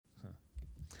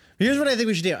Here's what I think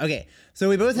we should do. Okay, so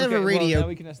we both have a radio. Well, now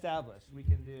we can establish. We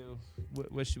can do.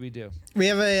 What should we do?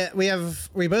 We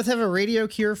both have a Radio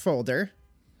Cure folder.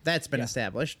 That's been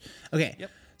established. Okay. Yep.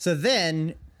 So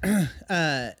then,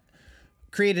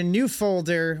 create a new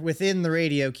folder within the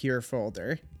Radio Cure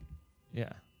folder.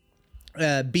 Yeah.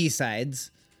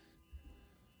 B-sides.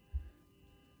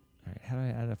 All right. How do I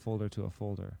add a folder to a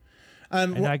folder?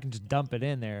 And I can just dump it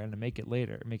in there and make it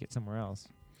later. Make it somewhere else.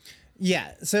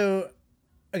 Yeah. So,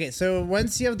 okay. So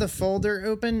once you have the folder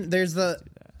open, there's the.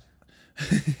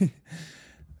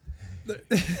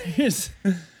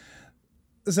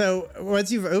 So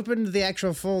once you've opened the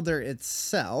actual folder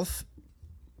itself,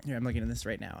 here I'm looking at this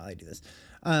right now while I do this.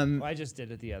 Well, I just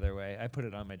did it the other way. I put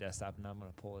it on my desktop, and now I'm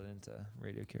going to pull it into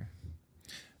Radio Cure.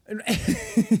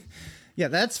 Yeah,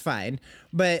 that's fine.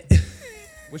 But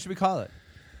What should we call it?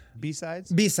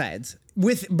 B-sides? B-sides.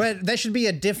 But that should be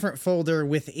a different folder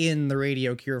within the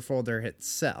Radio Cure folder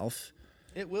itself.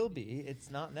 It will be.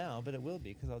 It's not now, but it will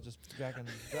be because I'll just drag and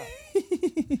drop.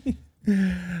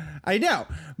 I know,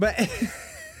 but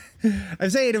I'm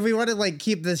saying if we want to like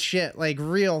keep this shit like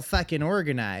real fucking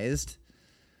organized.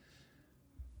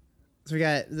 So we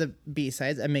got the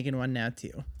B-sides. I'm making one now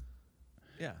too.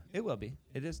 Yeah, it will be.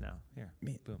 It is now. Here,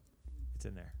 boom, it's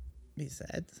in there.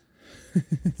 B-sides.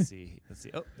 Let's see.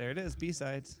 Oh, there it is.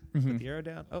 B-sides. Put the arrow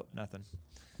down. Oh, nothing.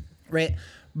 Right,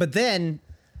 but then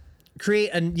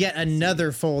create yet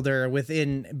another folder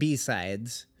within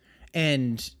B-sides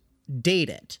and date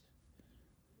it.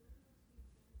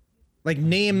 Like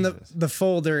name the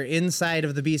folder inside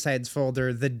of the B-sides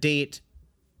folder, the date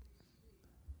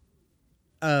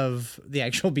of the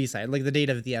actual B-side, like the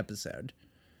date of the episode.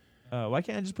 Why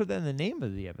can't I just put that in the name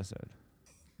of the episode?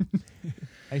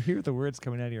 I hear the words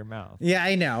coming out of your mouth. Yeah,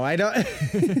 I know. I don't. What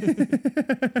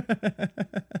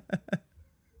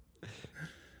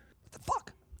the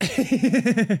fuck?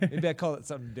 Maybe I call it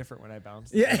something different when I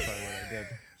bounced. Yeah. That's probably what I did.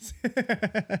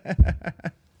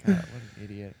 God, what an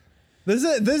idiot.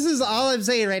 This is all I'm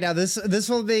saying right now. This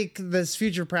will make this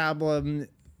future problem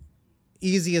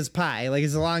easy as pie. Like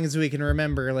as long as we can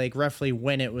remember like roughly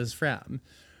when it was from.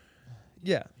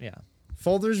 Yeah.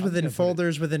 Folders within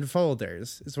folders within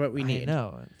folders is what we need. I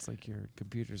know. It's like your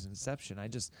computer's inception. I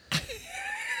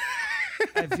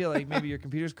feel like maybe your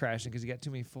computer's crashing because you got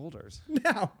too many folders.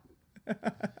 No.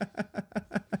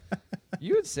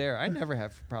 You and Sarah, I never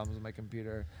have problems with my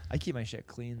computer. I keep my shit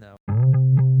clean though.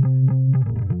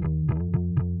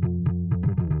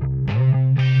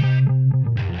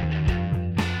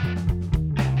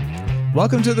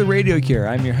 Welcome to the Radio Cure.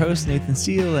 I'm your host, Nathan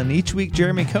Steele, and each week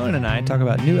Jeremy Cohen and I talk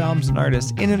about new albums and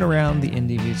artists in and around the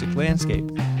indie music landscape.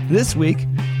 This week,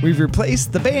 we've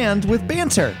replaced the band with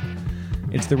banter.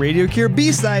 It's the Radio Cure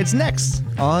B-sides next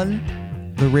on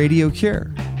the Radio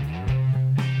Cure.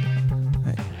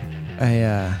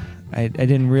 I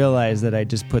didn't realize that I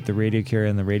just put the Radio Cure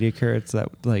in the Radio Cure. It's that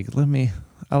like let me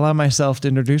allow myself to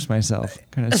introduce myself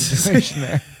kind of situation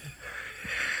there.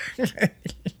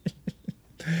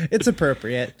 It's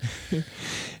appropriate.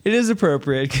 It is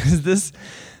appropriate because this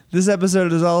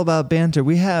episode is all about banter.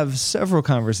 We have several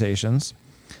conversations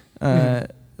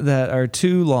that are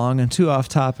too long and too off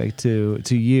topic to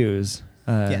use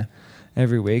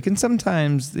every week, and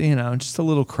sometimes just a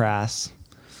little crass,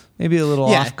 maybe a little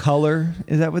off color.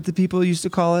 Is that what the people used to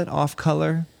call it? Off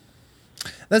color.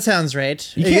 That sounds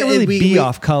right. You can't really be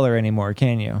off color anymore,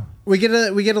 can you? We get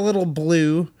a little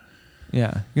blue.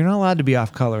 Yeah, you're not allowed to be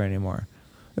off color anymore.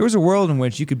 There was a world in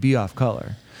which you could be off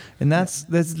color, and this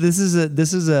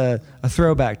is a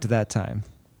throwback to that time,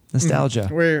 nostalgia.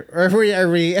 Are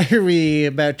we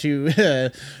about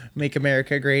to make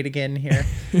America great again here?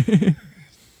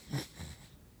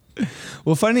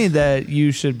 Well, funny that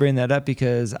you should bring that up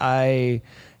because I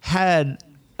had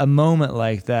a moment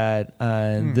like that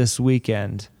this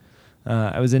weekend.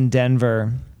 I was in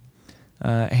Denver,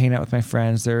 hanging out with my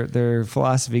friends. They're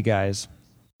philosophy guys.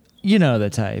 You know the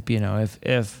type,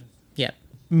 if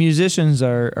musicians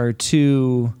are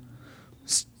too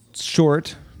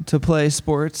short to play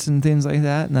sports and things like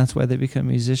that, and that's why they become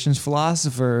musicians.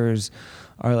 Philosophers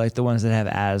are like the ones that have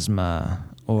asthma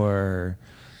or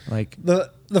like...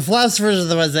 The philosophers are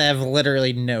the ones that have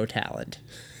literally no talent.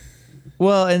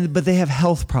 Well, but they have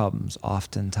health problems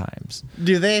oftentimes.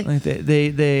 Do they? Like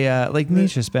they like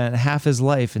Nietzsche spent half his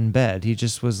life in bed. He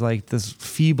just was like this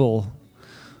feeble,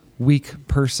 weak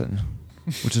person,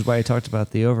 which is why he talked about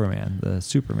the Overman, the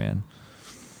Superman.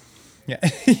 Yeah.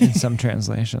 In some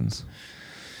translations.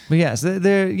 But yes,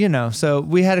 they're so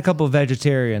we had a couple of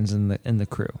vegetarians in the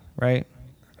crew, right?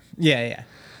 Yeah.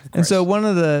 And so one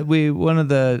of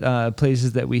the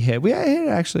places that we hit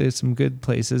actually some good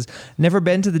places. Never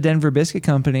been to the Denver Biscuit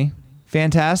Company.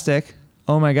 Fantastic.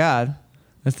 Oh my God.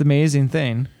 That's the amazing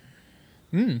thing.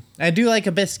 I do like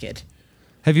a biscuit.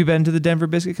 Have you been to the Denver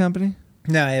Biscuit Company?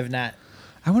 No, I have not.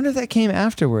 I wonder if that came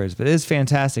afterwards, but it is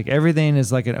fantastic. Everything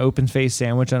is like an open-faced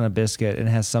sandwich on a biscuit and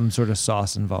has some sort of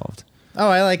sauce involved. Oh,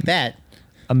 I like that.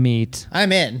 A meat.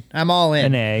 I'm in. I'm all in.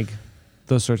 An egg.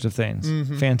 Those sorts of things.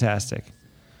 Fantastic.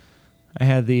 I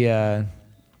had the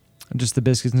just the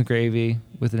biscuits and gravy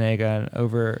with an egg on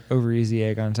over easy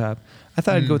egg on top. I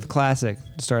thought I'd go with the classic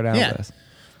to start out with.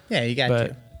 Yeah, you got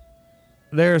to.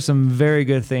 There are some very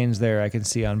good things there I can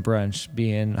see on brunch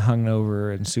being hung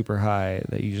over and super high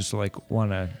that you just like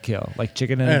want to kill. Like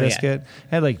chicken and a biscuit.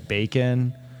 Had like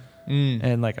bacon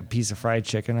and like a piece of fried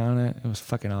chicken on it. It was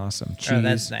fucking awesome. Cheese. Oh,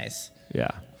 that's nice.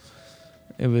 Yeah.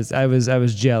 It was I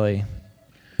was jelly.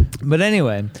 But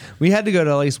anyway, we had to go to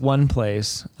at least one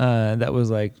place that was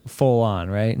like full on,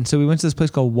 right? And so we went to this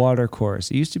place called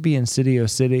Watercourse. It used to be in City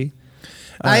City.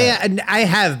 I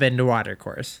have been to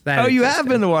Watercourse. You have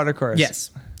been to Watercourse?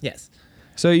 Yes.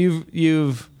 So you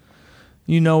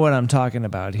know what I'm talking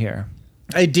about here.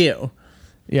 I do.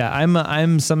 Yeah,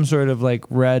 I'm some sort of like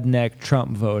redneck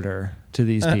Trump voter to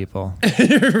these people.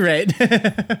 Right.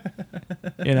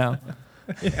 You know?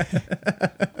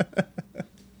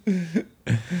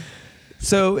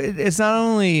 So it's not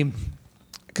only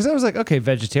because I was like, okay,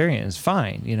 vegetarian is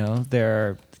fine, you know, there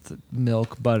are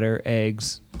milk, butter,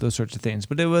 eggs, those sorts of things,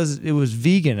 but it was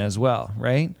vegan as well,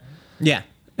 right? Yeah.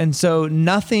 And so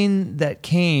nothing that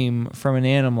came from an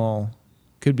animal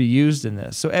could be used in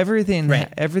this. So everything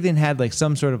had like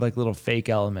some sort of like little fake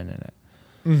element in it.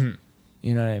 Mm-hmm.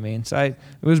 You know what I mean? So it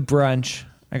was brunch.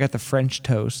 I got the French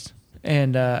toast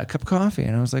and a cup of coffee,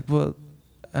 and I was like, well,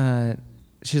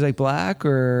 she's like, black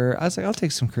or... I was like, I'll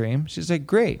take some cream. She's like,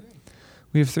 great.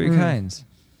 We have three kinds.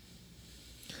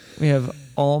 We have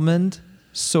almond,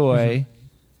 soy,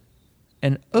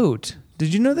 and oat.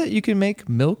 Did you know that you can make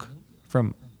milk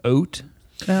from oat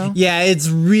now? Yeah, it's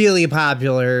really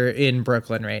popular in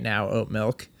Brooklyn right now, oat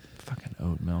milk. Fucking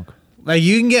oat milk. Like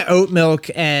you can get oat milk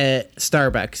at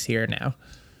Starbucks here now.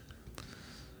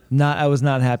 I was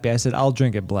not happy. I said, I'll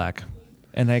drink it black.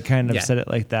 And I kind of said it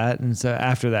like that. And so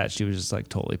after that, she was just like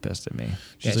totally pissed at me.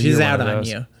 She's out on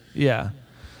you. Yeah.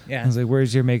 Yeah. I was like,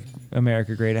 where's your Make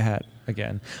America Great hat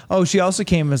again? Oh, she also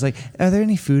came and was like, are there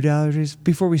any food allergies?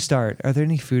 Before we start, are there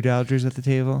any food allergies at the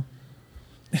table?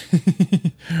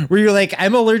 Where you're like,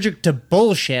 I'm allergic to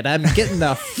bullshit. I'm getting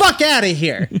the fuck out of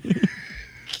here.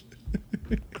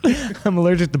 I'm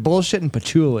allergic to bullshit and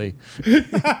patchouli.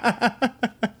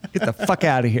 Get the fuck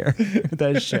out of here with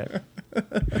that shit.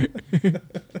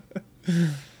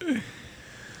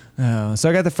 So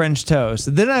I got the French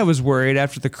toast. Then I was worried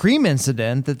after the cream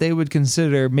incident that they would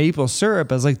consider maple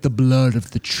syrup as like the blood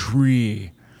of the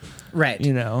tree. Right.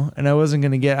 You know, and I was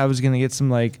going to get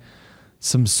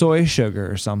some soy sugar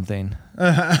or something.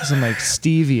 Some like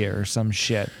stevia or some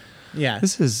shit. Yeah.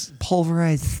 This is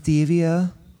pulverized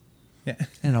stevia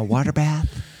in a water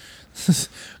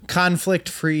bath.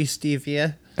 Conflict-free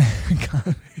stevia.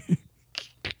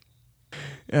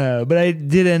 But I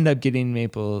did end up getting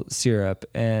maple syrup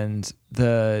and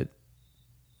the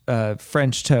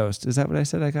French toast. Is that what I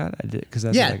said I got? I did, because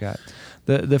that's what I got.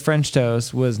 The French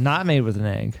toast was not made with an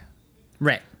egg.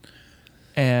 Right.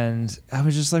 And I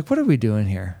was just like, what are we doing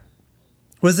here?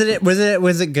 Was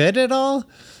it good at all?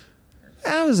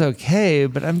 That was okay,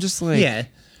 but I'm just like,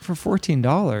 for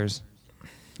 $14.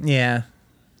 Yeah.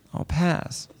 I'll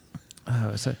pass.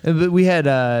 But we had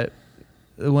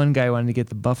the one guy wanted to get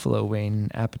the buffalo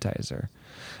wing appetizer,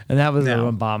 and that was an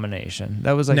abomination.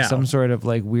 That was like some sort of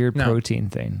like weird protein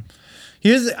thing.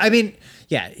 Here's the why thing.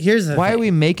 are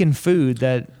we making food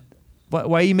that?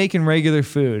 Why are you making regular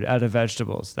food out of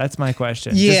vegetables? That's my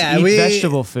question. Yeah, just eat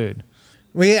vegetable food.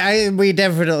 We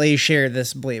definitely share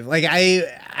this belief. Like I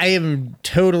am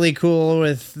totally cool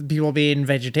with people being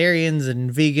vegetarians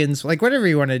and vegans, like whatever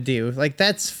you want to do. Like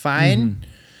that's fine. Mm-hmm.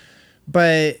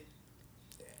 But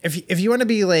if you want to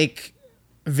be like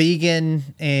vegan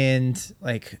and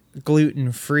like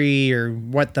gluten free or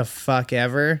what the fuck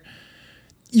ever,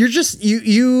 you just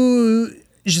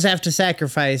have to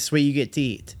sacrifice what you get to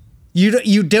eat.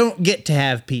 You don't get to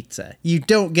have pizza. You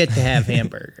don't get to have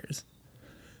hamburgers.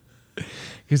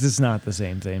 Because it's not the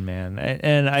same thing, man.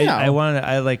 And I want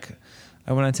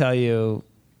to tell you,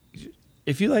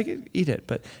 if you like it, eat it.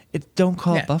 But don't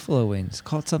call it buffalo wings.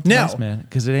 Call it something else, man.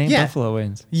 Because it ain't buffalo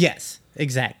wings. Yes,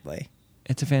 exactly.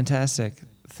 It's a fantastic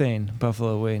thing,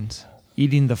 buffalo wings.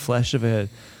 Eating the flesh of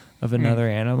another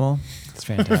animal, it's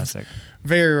fantastic.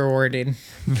 Very rewarding.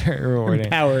 Very rewarding.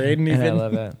 Empowering, And I even.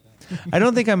 love it. I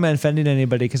don't think I'm offending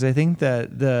anybody because I think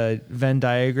that the Venn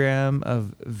diagram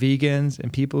of vegans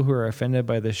and people who are offended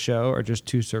by the show are just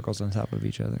two circles on top of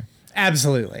each other.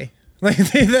 Absolutely. Like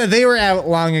they were out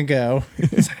long ago.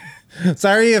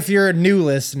 Sorry if you're a new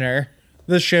listener.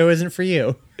 The show isn't for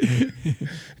you.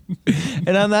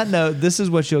 And on that note, this is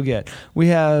what you'll get. We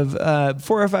have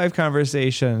 4 or 5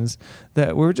 conversations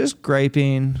that we're just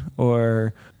griping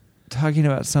or talking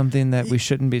about something that we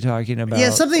shouldn't be talking about. Yeah,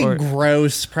 something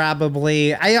gross,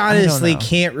 probably. I honestly know.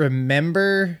 can't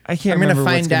remember. I can't I'm remember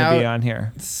gonna what's find going to be out on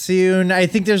here. soon. I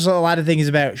think there's a lot of things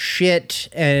about shit,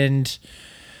 and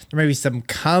there may be some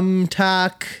cum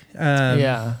talk. Yeah.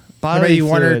 There Bodily may be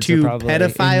 1 or fluids are 2 probably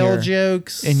pedophile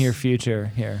jokes. in your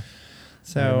future here. I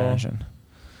so imagine.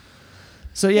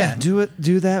 So yeah,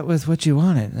 do that with what you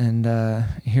wanted, and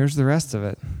here's the rest of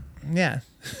it. yeah,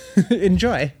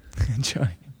 enjoy. Enjoy.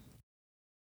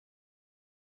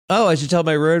 Oh, I should tell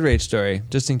my road rage story,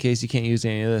 just in case you can't use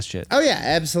any of this shit. Oh yeah,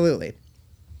 absolutely.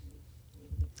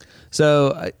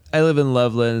 So I live in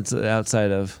Loveland. It's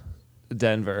outside of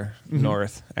Denver,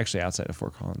 north. Actually, outside of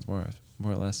Fort Collins, more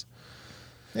or less.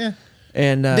 Yeah,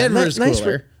 And Denver's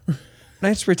cooler.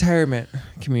 Nice retirement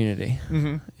community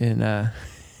in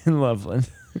Loveland.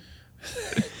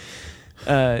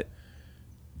 And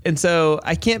so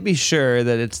I can't be sure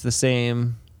that it's the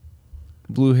same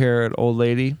blue-haired old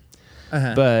lady,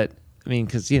 but I mean,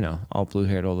 because all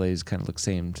blue-haired old ladies kind of look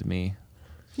same to me.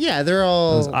 Yeah, they're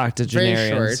all Those very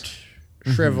octogenarians.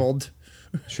 short, shriveled.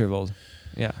 Shriveled.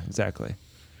 Yeah, exactly.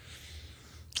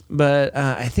 But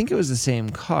I think it was the same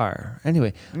car.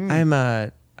 Anyway,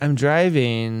 I'm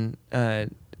driving on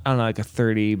like a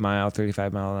 35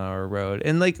 mile an hour road.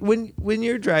 And like when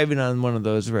you're driving on one of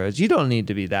those roads, you don't need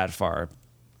to be that far.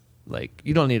 Like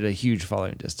you don't need a huge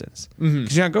following distance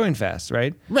because you're not going fast,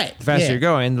 right? Right. The faster yeah. you're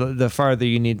going, the farther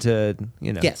you need to,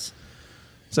 Yes.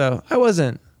 So I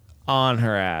wasn't on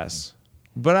her ass,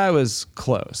 but I was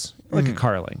close, like a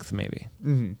car length maybe.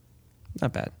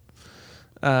 Not bad.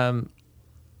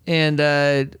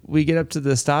 And we get up to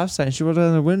the stop sign. She rolled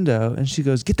down the window and she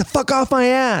goes, "Get the fuck off my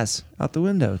ass!" out the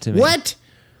window to me. What?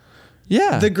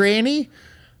 Yeah, The granny?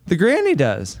 the granny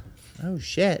does. Oh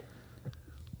shit.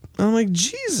 I'm like,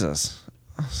 Jesus.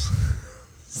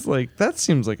 It's like, that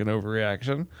seems like an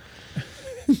overreaction.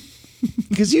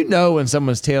 Because when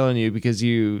someone's tailing you because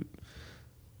you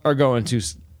are going too,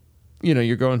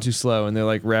 you're going too slow and they're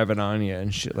like revving on you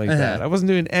and shit like that. I wasn't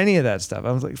doing any of that stuff.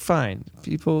 I was like, fine.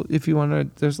 People, if you want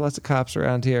to, there's lots of cops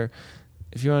around here.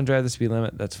 If you want to drive the speed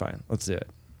limit, that's fine. Let's do it.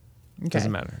 Okay.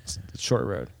 Doesn't matter. It's a short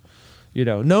road.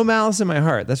 No malice in my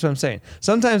heart. That's what I'm saying.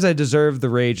 Sometimes I deserve the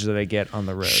rage that I get on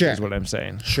the road, Sure. is what I'm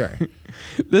saying. Sure.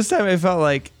 This time I felt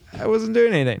like I wasn't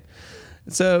doing anything.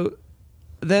 So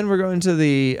then we're going to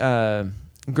the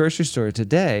grocery store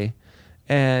today,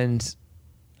 and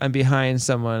I'm behind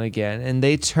someone again, and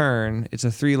they turn. It's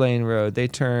a 3-lane road. They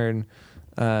turn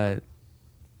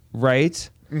right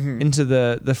into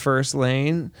the first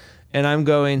lane, and I'm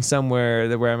going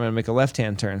somewhere where I'm going to make a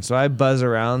left-hand turn. So I buzz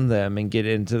around them and get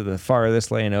into the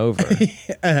farthest lane over.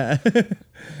 I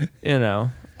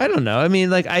don't know. I mean,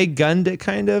 like, I gunned it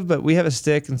kind of, but we have a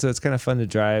stick, and so it's kind of fun to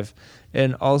drive.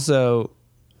 And also,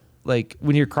 like,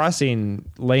 when you're crossing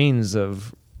lanes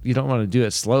you don't want to do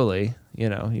it slowly. You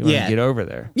want to get over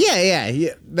there. Yeah.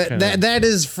 That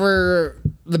is for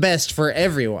the best for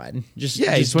everyone. Just you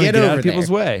just want to get get over out of people's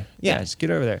there. way. Yeah. Just get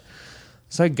over there.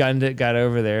 So I gunned it, got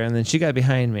over there, and then she got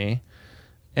behind me,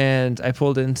 and I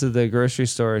pulled into the grocery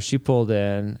store. She pulled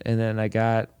in, and then I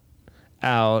got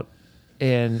out,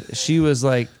 and she was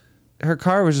like, her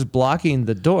car was just blocking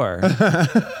the door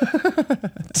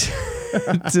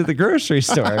to the grocery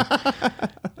store.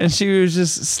 And she was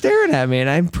just staring at me, and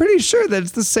I'm pretty sure that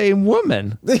it's the same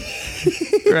woman.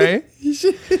 Right?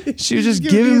 She was just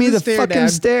giving me the fucking down.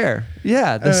 stare.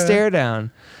 Yeah, the stare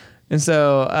down. And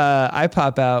so I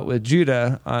pop out with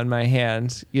Judah on my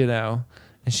hand, and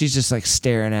she's just like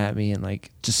staring at me and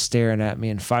like just staring at me.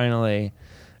 And finally,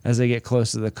 as I get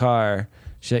close to the car,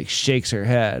 she like shakes her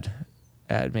head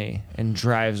at me and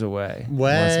drives away.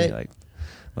 What?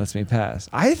 Lets me pass.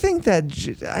 I think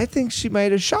she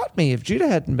might have shot me if Judah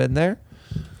hadn't been there.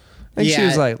 And she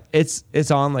was like,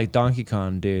 it's on like Donkey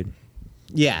Kong, dude.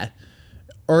 Yeah.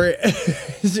 Or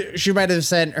she might have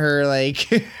sent her like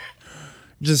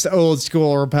just old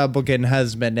school Republican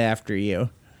husband after you.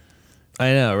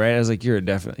 I know, right? I was like,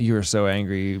 you were so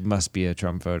angry, you must be a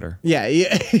Trump voter. Yeah.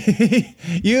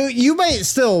 You might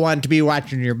still want to be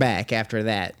watching your back after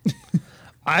that.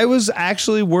 I was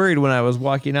actually worried when I was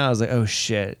walking out. I was like, oh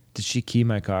shit, did she key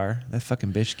my car? That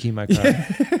fucking bitch key my car.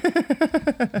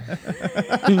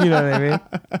 You know what I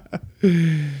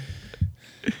mean?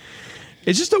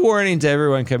 It's just a warning to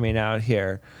everyone coming out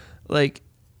here. Like,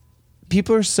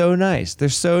 people are so nice. They're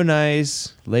so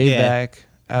nice, laid back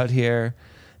out here.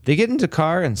 They get into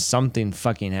car and something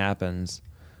fucking happens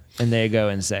and they go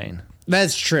insane.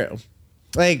 That's true.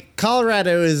 Like,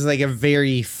 Colorado is like a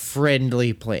very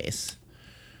friendly place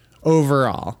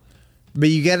overall. But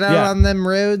you get out on them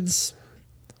roads,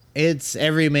 it's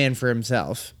every man for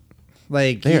himself.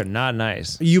 Like, they are not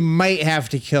nice. You might have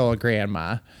to kill a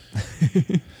grandma.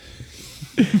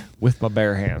 With my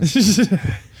bare hands.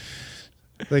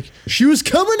 Like, she was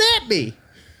coming at me.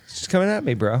 She's coming at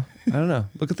me, bro. I don't know.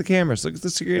 Look at the cameras. Look at the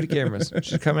security cameras.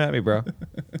 She's coming at me, bro.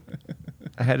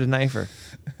 I had to knife her.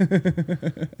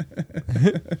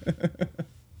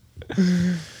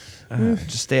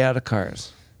 Just stay out of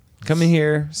cars. Come in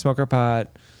here, smoke our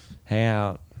pot, hang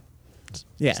out.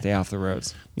 Yeah. Stay off the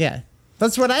roads. Yeah.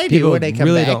 That's what I do People when I come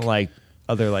really back. don't like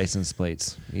other license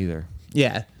plates either.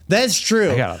 Yeah, that's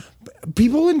true.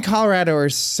 People in Colorado are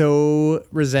so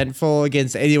resentful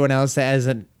against anyone else that has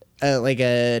an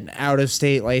out of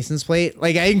state license plate.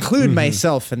 Like, I include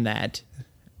myself in that,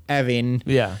 having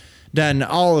done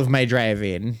all of my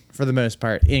driving for the most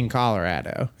part in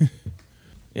Colorado.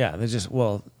 Yeah, they're just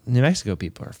New Mexico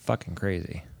people are fucking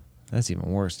crazy. That's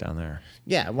even worse down there.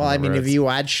 Yeah, well, I mean, if you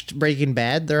watched Breaking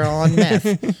Bad, they're all on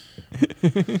meth.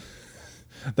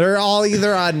 They're all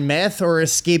either on meth or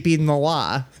escaping the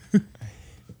law.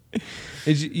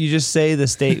 You just say the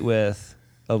state with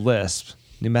a lisp.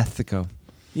 New Mexico.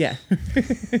 Yeah.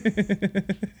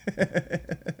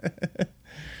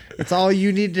 That's all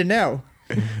you need to know.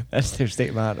 That's their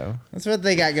state motto. That's what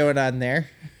they got going on there.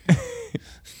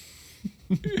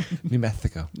 New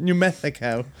Mexico. New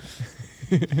Mexico.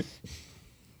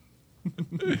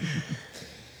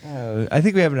 I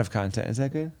think we have enough content. Is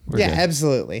that good? We're good.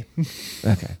 Absolutely.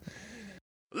 Okay.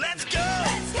 Let's go!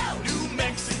 Let's go! New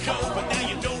Mexico, but now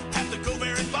you don't have to go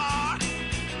very far.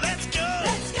 Let's go!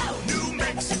 Let's go! New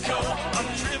Mexico, on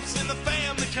trips in the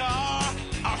family car.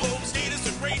 Our home state is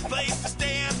a great place to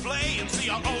stay and play and see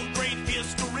our own great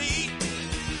history.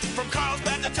 From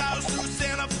Carlsbad to Taos to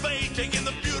Santa Fe, taking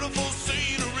the beautiful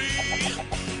scenery.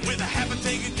 With a half a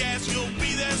tank of gas, you'll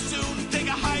be there soon. Take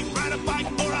a hike, ride a bike,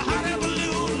 or a hot air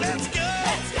balloon. Let's go!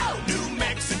 Let's go! New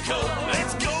Mexico,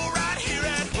 let's go right here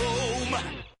at home.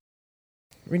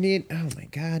 We need. Oh my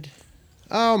god.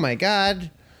 Oh my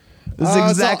god. This is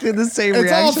exactly the same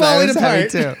reaction all falling I was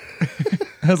apart. having too.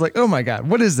 I was like, oh my god,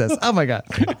 what is this? Oh my god.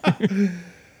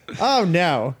 Oh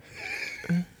no.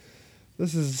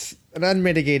 This is an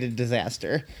unmitigated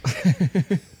disaster.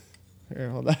 Here,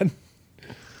 hold on.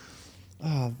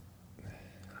 Oh,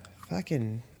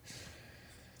 fucking.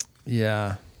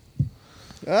 Yeah.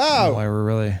 Oh. Why we're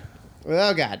really.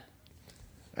 Oh god.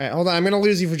 All right, hold on. I'm gonna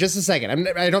lose you for just a second.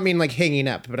 I don't mean like hanging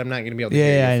up, but I'm not gonna be able to.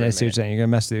 Yeah, hear you I for see what you're saying. You're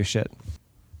gonna mess with your shit.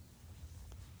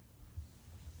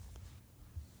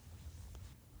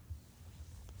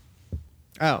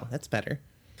 Oh, that's better.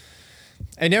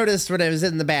 I noticed when I was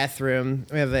in the bathroom,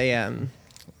 we have a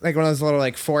like one of those little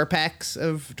like 4-packs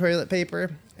of toilet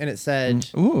paper, and it said,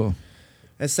 Ooh.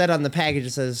 It said on the package,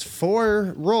 it says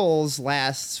 4 rolls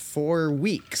lasts 4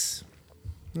 weeks.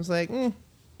 I was like, I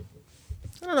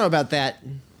don't know about that.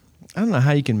 I don't know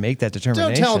how you can make that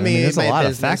determination. Don't tell me. I mean, there's a my lot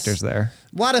business. of factors there.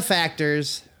 A lot of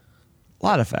factors. A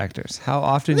lot of factors. How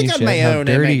often I you think on shit, my how own, I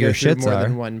dirty might your go through shits more are,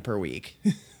 than 1 per week.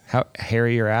 how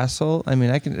hairy your asshole. I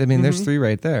mean, there's 3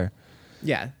 right there.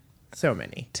 Yeah, so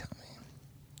many. Tell me.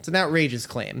 It's an outrageous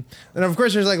claim. And of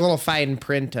course, there's like a little fine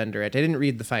print under it. I didn't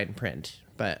read the fine print,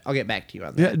 but I'll get back to you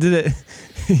on that. Yeah, did it?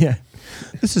 Yeah.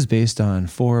 This is based on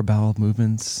 4 bowel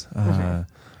movements a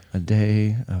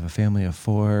day of a family of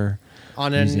 4.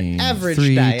 On an using average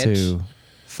 3 diet. to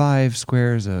 5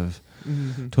 squares of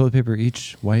toilet paper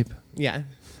each wipe. Yeah.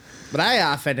 But I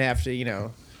often have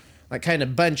to, like kind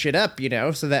of bunch it up,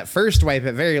 so that first wipe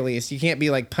at very least, you can't be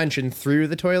like punching through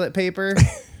the toilet paper.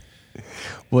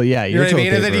 Well, yeah, You know what I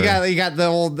mean? And then you got the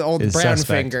old brown suspect.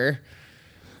 finger.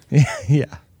 Yeah.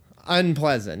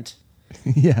 Unpleasant.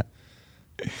 Yeah.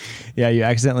 Yeah, you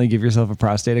accidentally give yourself a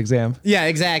prostate exam. Yeah,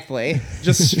 exactly.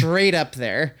 Just straight up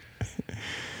there.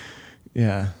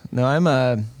 Yeah. No, I'm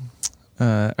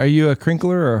are you a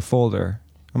crinkler or a folder?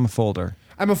 I'm a folder.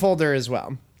 I'm a folder as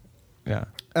well. Yeah.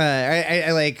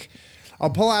 I like, I'll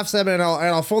pull off some and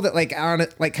I'll fold it like on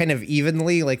it, like kind of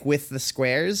evenly, like with the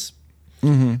squares.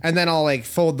 And then I'll like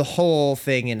fold the whole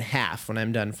thing in half when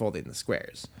I'm done folding the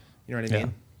squares. You know what I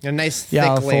mean? A nice thick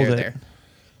I'll layer fold it. there.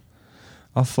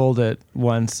 I'll fold it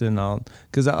once and I'll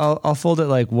fold it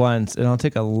like once and I'll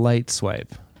take a light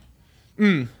swipe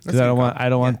because I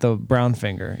don't want the brown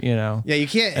finger, Yeah, you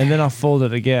can't. And then I'll fold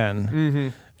it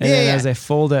again. And then as I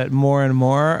fold it more and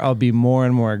more, I'll be more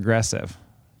and more aggressive.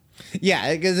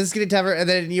 Yeah, because it's getting tougher, and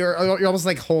then you're almost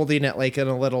like holding it like in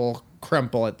a little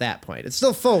crumple at that point. It's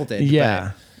still folded.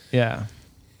 Yeah, yeah.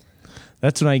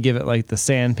 That's when I give it like the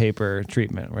sandpaper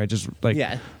treatment, where I just like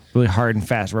really hard and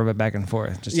fast rub it back and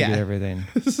forth just to get everything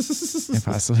I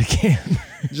possibly can.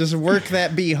 Just work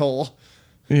that beehole.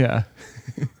 Yeah.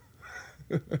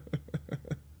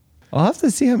 I'll have to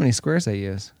see how many squares I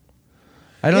use.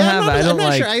 I don't have. I don't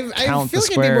like sure. count I feel the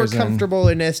like I'd be more squares. comfortable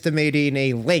in estimating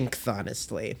a length,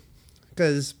 honestly,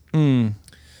 because if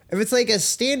it's like a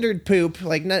standard poop,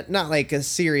 like not like a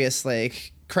serious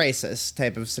like crisis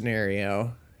type of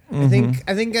scenario, I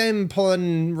think I'm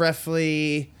pulling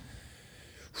roughly,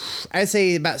 I'd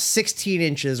say about 16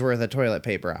 inches worth of toilet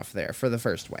paper off there for the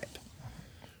first wipe.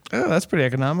 Oh, that's pretty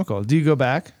economical. Do you go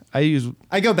back? I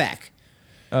go back.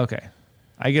 Okay.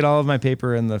 I get all of my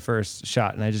paper in the first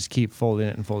shot, and I just keep folding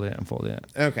it and folding it and folding it.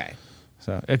 Okay.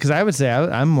 So, because I would say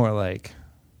I'm more like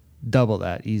double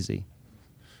that easy.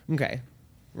 Okay.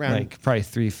 Like probably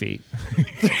 3 feet.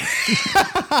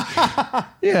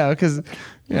 Yeah, because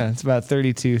it's about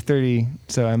 30.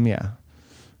 So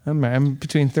I'm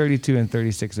between 32 and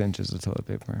 36 inches of toilet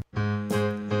paper.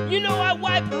 You know I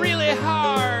wipe really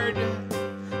hard,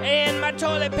 and my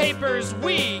toilet paper's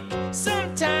weak.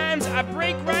 Sometimes I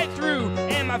break right through,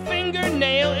 and my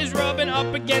fingernail is rubbing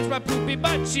up against my poopy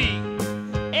butt cheek.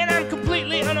 And I'm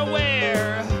completely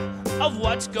unaware of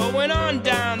what's going on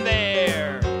down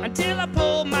there, until I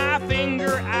pull my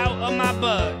finger out of my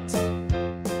butt,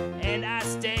 and I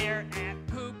stare at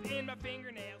poop in my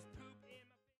fingernails.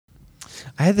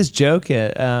 I had this joke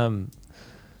at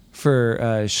for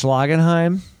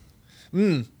Schlagenheim.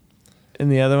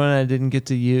 And the other one I didn't get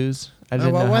to use. I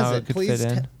didn't know how it could fit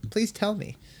in. Please tell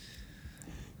me.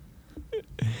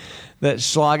 That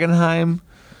Schlagenheim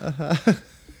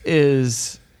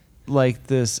is like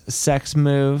this sex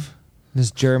move,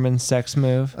 this German sex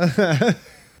move.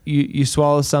 You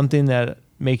swallow something that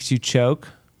makes you choke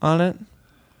on it.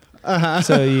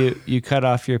 So you cut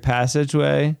off your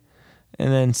passageway,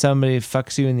 and then somebody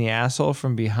fucks you in the asshole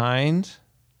from behind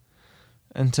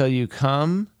until you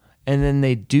come, and then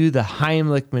they do the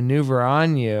Heimlich maneuver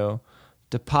on you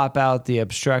to pop out the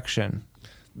obstruction.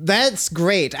 That's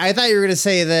great. I thought you were going to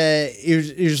say that you're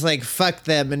just like, fuck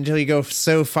them until you go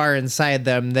so far inside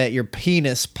them that your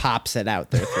penis pops it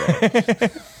out their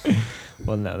throat.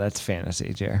 Well, no, that's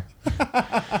fantasy, Jer.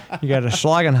 You got to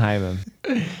Schlagenheim them.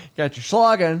 You got your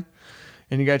Schlagen,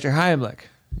 and you got your Heimlich.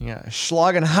 You got to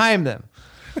Schlagenheim them.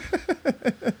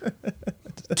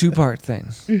 It's a 2-part thing.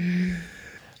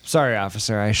 Sorry,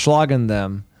 officer. I Schlagen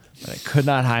them, but I could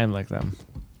not Heimlich them.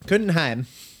 Couldn't Heim.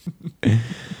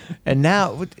 And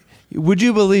now, would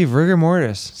you believe rigor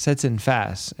mortis sets in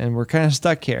fast, and we're kind of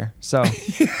stuck here. So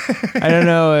I don't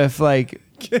know if like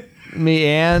me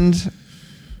and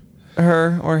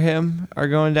her or him are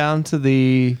going down to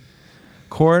the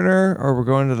coroner or we're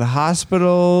going to the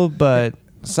hospital, but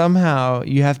somehow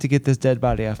you have to get this dead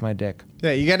body off my dick.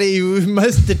 Yeah, you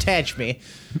must detach me.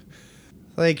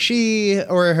 Like she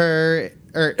or her,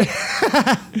 or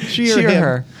she or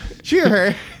him. She or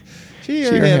her. She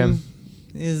or him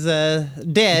is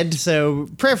dead, so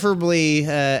preferably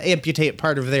amputate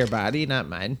part of their body, not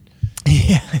mine.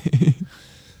 Yeah.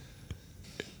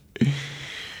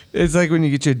 It's like when you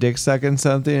get your dick stuck in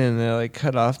something and they like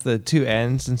cut off the 2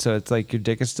 ends, and so it's like your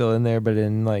dick is still in there, but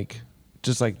in like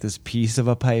just like this piece of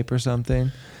a pipe or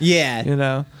something. Yeah. You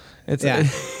know? It's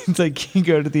like you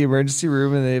go to the emergency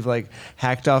room and they've like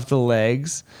hacked off the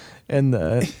legs and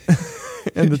the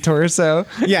and the torso.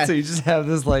 Yeah. So you just have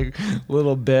this like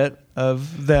little bit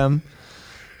of them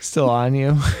still on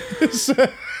you.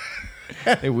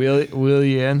 They wheel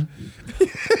you in.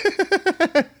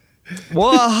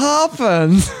 What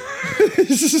happened?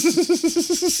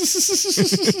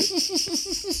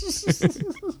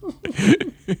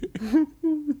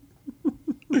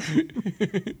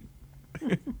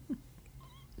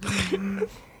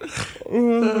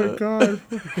 Oh my god.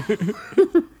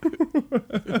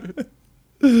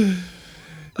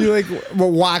 You like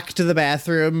walk to the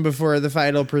bathroom before the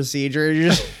final procedure.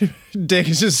 Your dick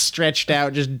is just stretched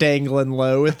out, just dangling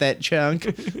low with that chunk.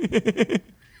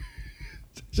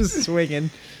 Just swinging.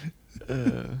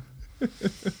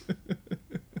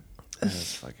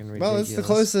 That's fucking ridiculous. Well, it's the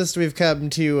closest we've come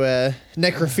to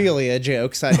necrophilia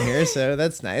jokes on here, so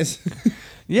that's nice.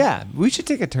 Yeah, we should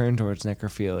take a turn towards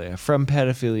necrophilia, from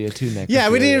pedophilia to necrophilia. Yeah,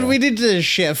 we need to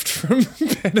shift from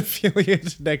pedophilia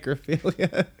to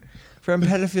necrophilia. From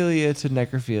pedophilia to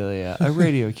necrophilia, a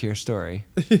Radio Cure story.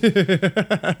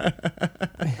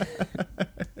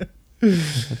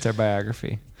 That's our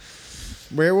biography.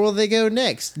 Where will they go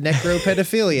next?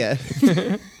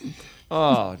 Necropedophilia.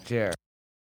 Oh, dear.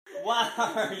 Why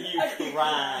are you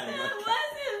crying? That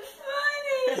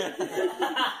wasn't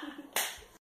funny.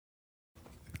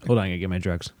 Hold on, I gotta get my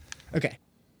drugs. Okay.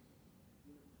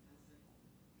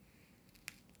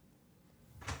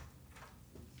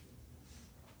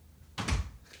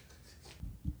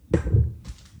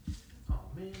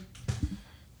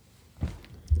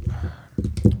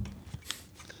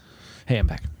 Hey, I'm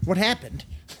back. What happened?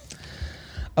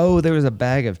 Oh, there was a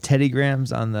bag of Teddy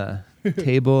Grahams on the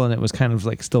table, and it was kind of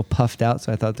like still puffed out,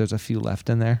 so I thought there's a few left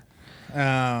in there.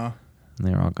 Oh, And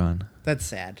they were all gone. that's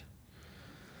sad.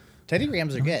 Teddy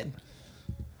Grahams are good.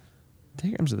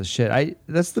 Teddy Grahams are the shit.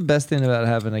 That's the best thing about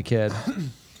having a kid.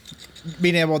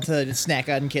 Being able to snack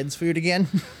on kids' food again.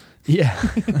 Yeah.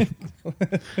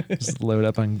 Just load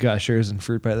up on Gushers and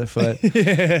Fruit by the Foot.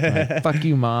 Like, fuck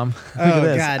you, Mom. Look at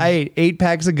this. God. I ate 8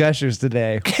 packs of Gushers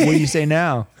today. What do you say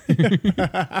now?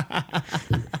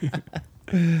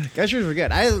 Gushers were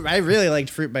good. I really liked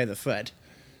Fruit by the Foot.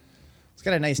 It's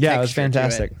got a nice Yeah, it was texture to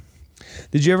fantastic.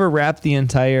 Did you ever wrap the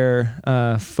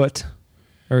entire foot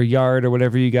or yard or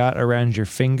whatever you got around your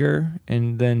finger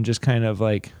and then just kind of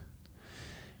like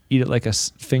eat it like a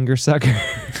finger sucker?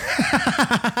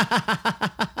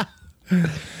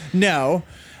 No.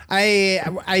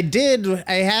 I did.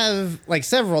 I have like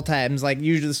several times. Like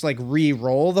you just like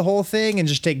re-roll the whole thing and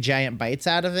just take giant bites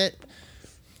out of it.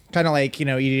 Kind of like,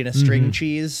 eating a string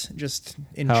cheese just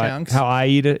in chunks. How I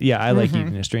eat it? Yeah, I like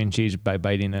eating a string cheese by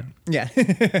biting it. Yeah.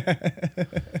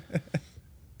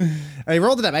 I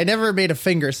rolled it up. I never made a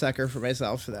finger sucker for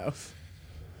myself though.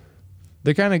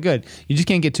 They're kind of good. You just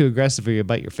can't get too aggressive or you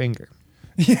bite your finger.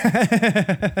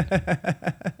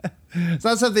 It's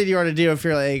not something you want to do if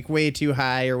you're like way too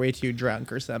high or way too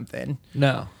drunk or something.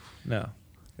 No.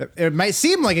 It might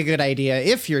seem like a good idea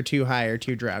if you're too high or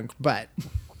too drunk, but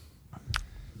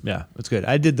Yeah, it's good.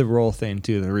 I did the roll thing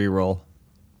too, the re-roll.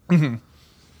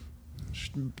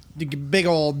 big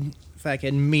old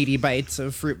fucking meaty bites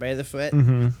of Fruit by the Foot.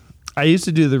 I used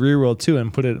to do the re-roll too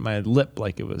and put it in my lip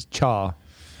like it was chaw.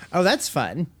 Oh, that's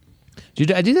fun.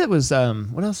 I do that with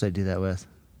what else did I do that with?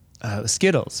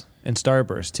 Skittles and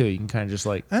Starburst too. You can kind of just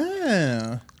like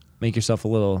make yourself a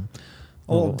little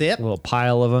dip, little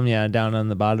pile of them, down on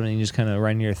the bottom, and you just kind of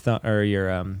run your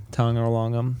your tongue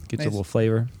along them, gets Nice. a little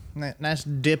flavor. Nice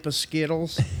dip of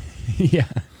Skittles. Yeah,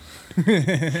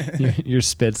 your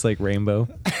spit's like rainbow.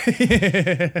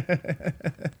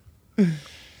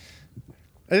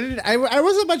 I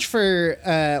wasn't much for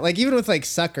like even with like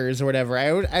suckers or whatever.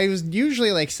 I was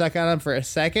usually like suck on them for a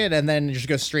second and then just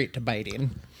go straight to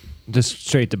biting. Just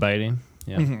straight to biting.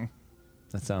 Yeah,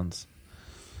 that sounds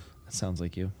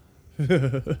like you.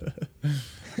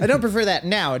 I don't prefer that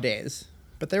nowadays,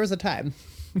 but there was a time.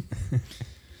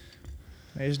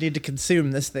 I just need to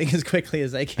consume this thing as quickly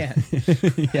as I can.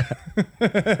 Yeah.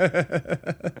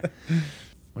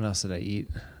 What else did I eat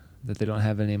that they don't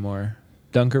have anymore?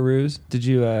 Dunkaroos. Did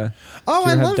you? Oh, did I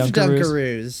you ever love have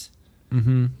Dunkaroos.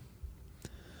 Mm-hmm.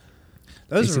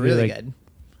 Those were Basically, really like- good.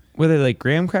 Were they like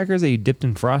graham crackers that you dipped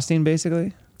in frosting,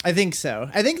 basically? I think so.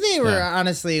 I think they were Yeah.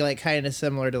 honestly like kind of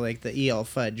similar to like the EL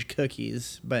fudge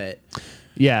cookies, but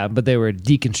Yeah, but they were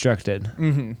deconstructed.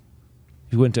 Mm-hmm. If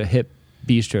you went to a hip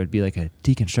bistro, it'd be like a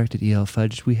deconstructed EL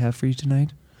fudge we have for you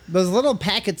tonight. those little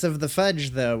packets of the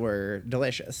fudge though were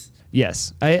delicious.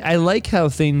 Yes, I like how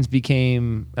things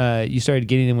became. You started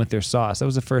getting them with their sauce. That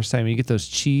was the first time you get those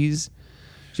cheese.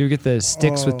 Did you ever get the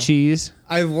sticks with cheese?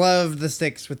 I love the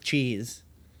sticks with cheese.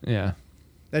 Yeah,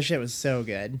 That shit was so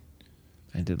good.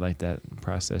 I did like that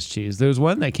processed cheese. There was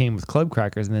one that came with club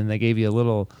crackers, and then they gave you a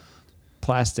little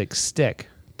plastic stick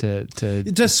to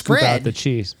scoop spread. out the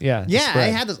cheese. Yeah, to Yeah, I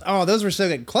spread. had those. Oh, those were so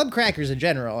good. Club crackers in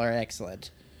general are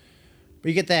excellent. But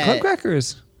you get that club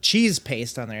crackers. cheese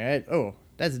paste on there.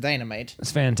 That's dynamite.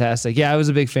 It's fantastic. Yeah, I was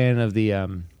a big fan of the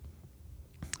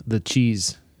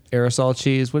cheese, aerosol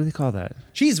cheese. What do they call that?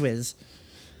 Cheese whiz.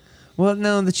 Well,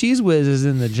 no, the Cheese Whiz is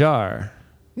in the jar.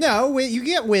 No, you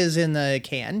get whiz in the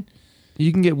can.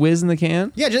 You can get Whiz in the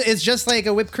can? Yeah, it's just like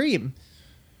a whipped cream.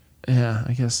 Yeah,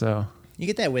 I guess so. You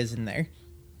get that whiz in there.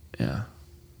 Yeah.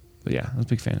 But yeah, I was a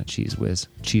big fan of Cheese Whiz.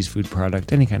 Cheese food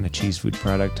product. Any kind of cheese food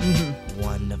product.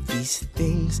 One of these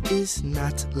things is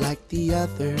not like the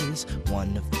others.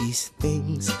 One of these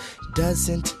things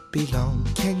doesn't belong.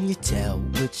 Can you tell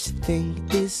which thing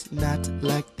is not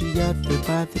like the other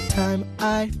by the time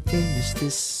I finish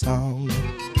this song?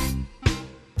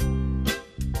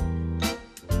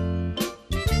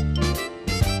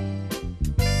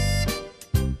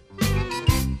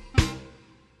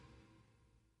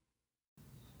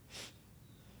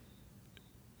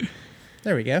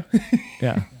 There we go.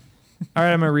 Yeah. All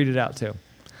right, I'm gonna read it out too.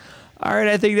 All right,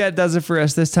 I think that does it for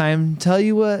us this time. Tell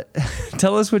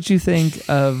us what you think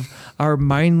of our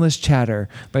mindless chatter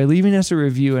by leaving us a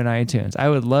review in iTunes. I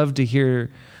would love to hear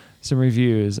some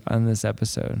reviews on this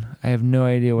episode. I have no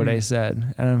idea what I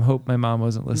said, and I hope my mom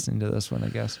wasn't listening to this one, I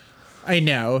guess. I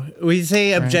know. We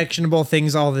say objectionable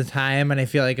things all the time, and I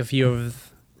feel like a few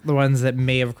of the ones that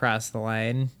may have crossed the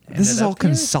line. This is ended all up here.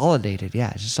 consolidated.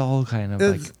 Yeah, it's just all kind of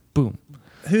like boom.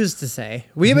 Who's to say?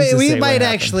 We Who's to say what might happened?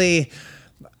 actually.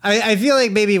 I feel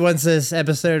like maybe once this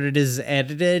episode is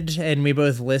edited and we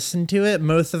both listen to it,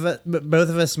 both of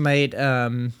us might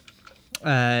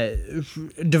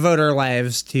devote our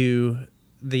lives to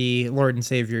the Lord and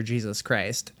Savior Jesus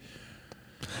Christ.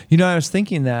 You know, I was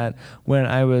thinking that when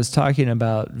I was talking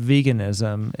about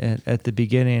veganism at the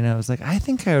beginning, I was like, I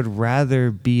think I would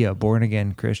rather be a born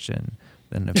again Christian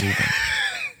than a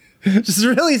vegan. Just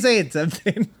really saying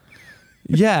something.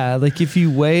 Yeah, like if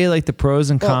you weigh like the pros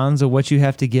and cons of what you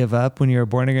have to give up when you're a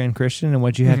born again Christian and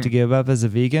what you have to give up as a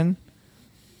vegan,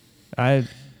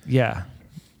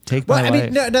 take my life. I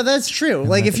mean, no, that's true.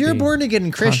 Like if let it you're a be born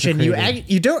again Christian, you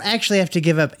consecrated. don't actually have to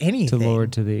give up anything. to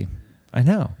Lord to thee. I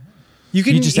know. You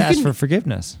can You just ask can- for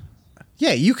forgiveness.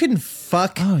 Yeah, you can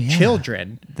fuck Oh, yeah.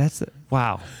 children. That's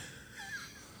wow.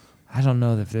 I don't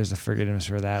know if there's a forgiveness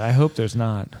for that. I hope there's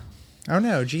not. Oh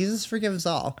no, Jesus forgives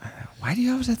all. Why do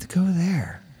you always have to go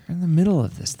there? We're in the middle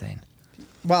of this thing.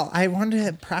 Well, I want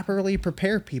to properly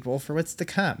prepare people for what's to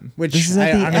come, which This is at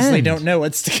I the honestly end. don't know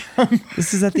what's to come.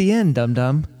 This is at the end, dum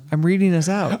dum. I'm reading this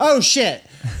out. Oh shit.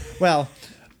 Well,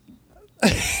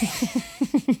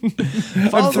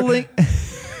 Follow the link.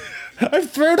 I'm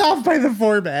thrown off by the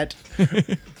format.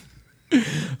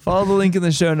 Follow the link in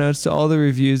the show notes to all the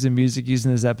reviews and music used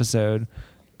in this episode.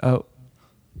 Oh,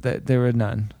 there were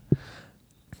none.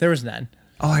 There was none.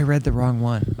 Oh, I read the wrong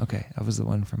one. Okay, that was the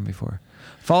one from before.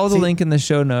 Follow the link in the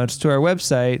show notes to our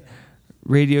website,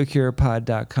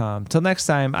 radiocurepod.com. Till next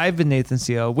time, I've been Nathan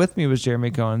Seal. With me was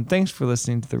Jeremy Cohen. Thanks for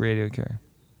listening to the Radio Cure.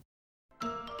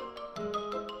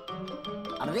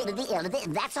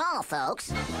 That's all,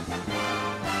 folks.